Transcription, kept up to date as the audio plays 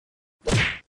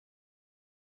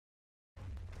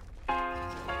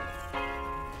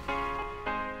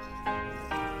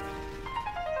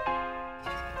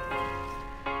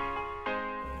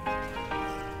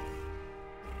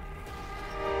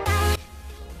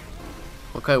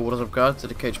Okay, what is up guys, it's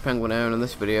the Cage Penguin here, and in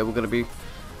this video we're going to be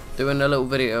doing a little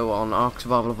video on Ark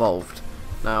Survival Evolved.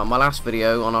 Now, my last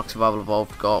video on Ark Survival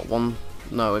Evolved got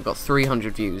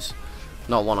 300 views,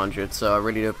 not 100, so I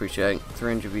really do appreciate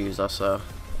 300 views. That's a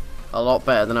lot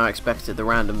better than I expected the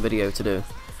random video to do.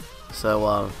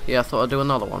 So yeah, I thought I'd do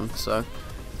another one. So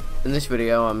in this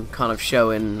video I'm kind of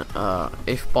showing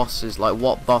if bosses, like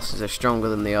what bosses are stronger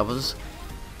than the others.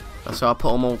 So I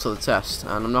put them all to the test,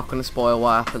 and I'm not going to spoil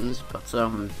what happens,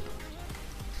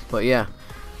 but yeah,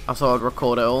 I thought I'd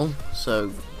record it all.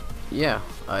 So yeah,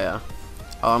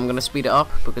 I'm going to speed it up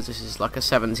because this is like a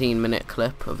 17-minute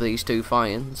clip of these two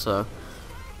fighting. So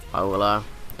I'll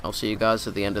see you guys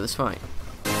at the end of this fight.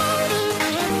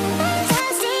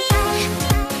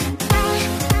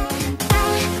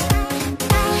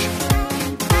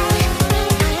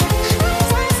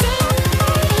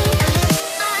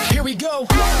 Here we go.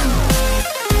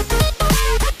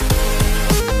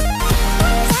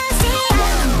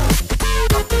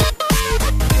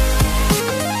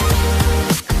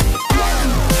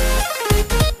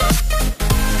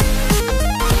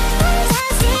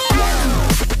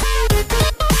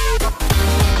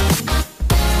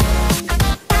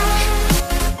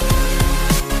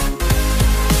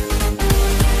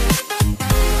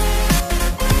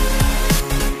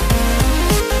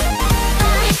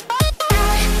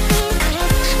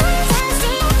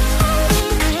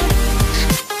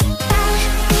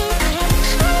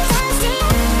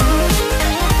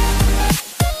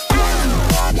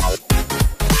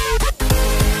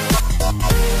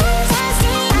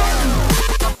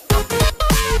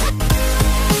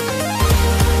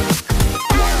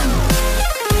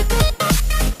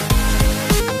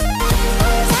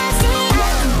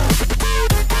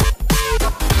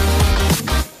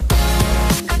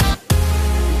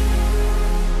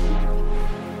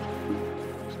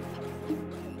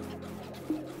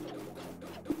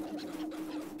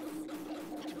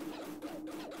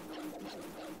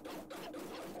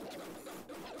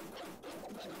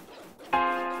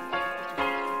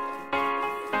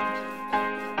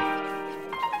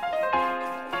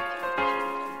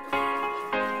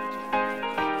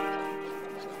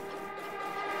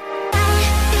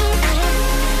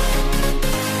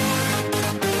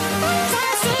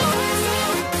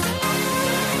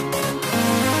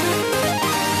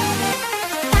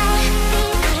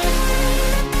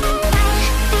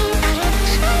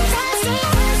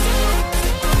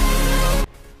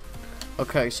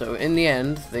 Okay, so in the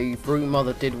end, the Brute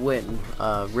Mother did win.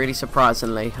 Really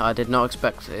surprisingly, I did not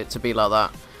expect it to be like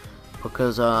that,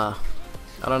 because I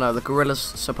don't know, the gorilla's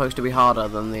supposed to be harder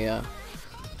than the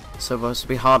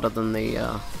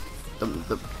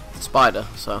the spider.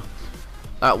 So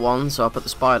that won. So I put the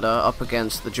spider up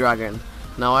against the dragon.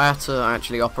 Now I had to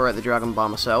actually operate the dragon by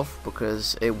myself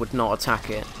because it would not attack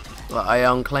it. Like, I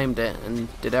unclaimed it and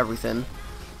did everything,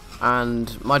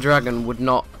 and my dragon would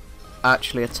not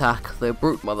actually attack the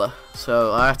Brute Mother,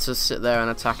 so I had to sit there and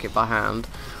attack it by hand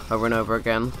over and over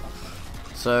again.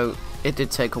 So it did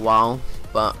take a while,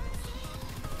 but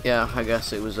yeah, I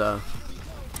guess it was I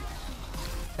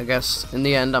guess in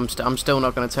the end I'm still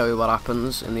not going to tell you what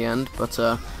happens in the end, but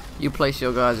you place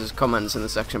your guys' comments in the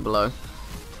section below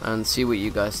and see what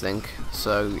you guys think.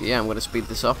 So yeah, I'm going to speed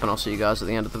this up and I'll see you guys at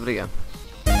the end of the video.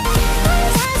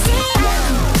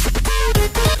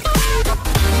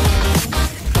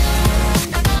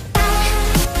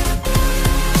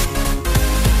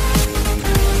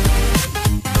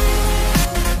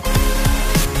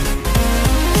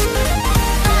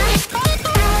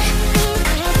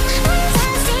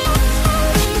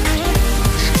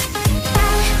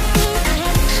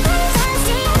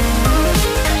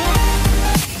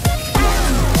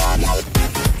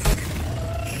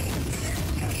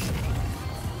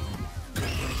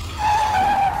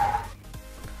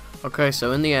 Okay,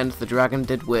 so in the end, the dragon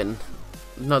did win.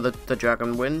 No, the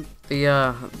dragon win.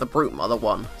 The Brute Mother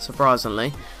won.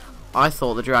 Surprisingly, I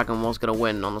thought the dragon was gonna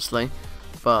win, honestly,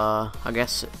 but I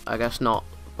guess not.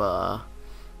 But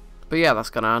yeah, that's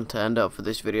gonna have to end up for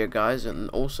this video, guys. And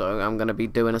also, I'm gonna be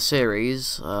doing a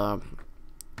series on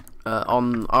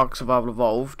Ark Survival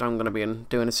Evolved. I'm gonna be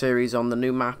doing a series on the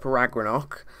new map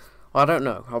Ragnarok. I don't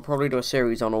know. I'll probably do a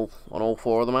series on all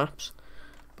 4 of the maps,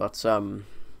 but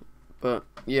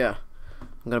yeah,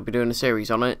 I'm going to be doing a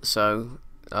series on it, so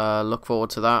look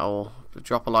forward to that, or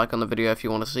drop a like on the video if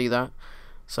you want to see that.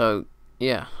 So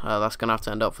yeah, that's going to have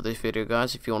to end up for this video,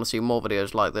 guys. If you want to see more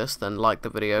videos like this, then like the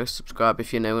video, subscribe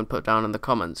if you're new, and put down in the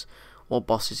comments what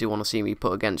bosses you want to see me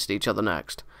put against each other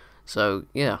next. So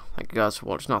yeah, thank you guys for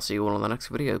watching. I'll see you all in the next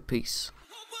video. Peace.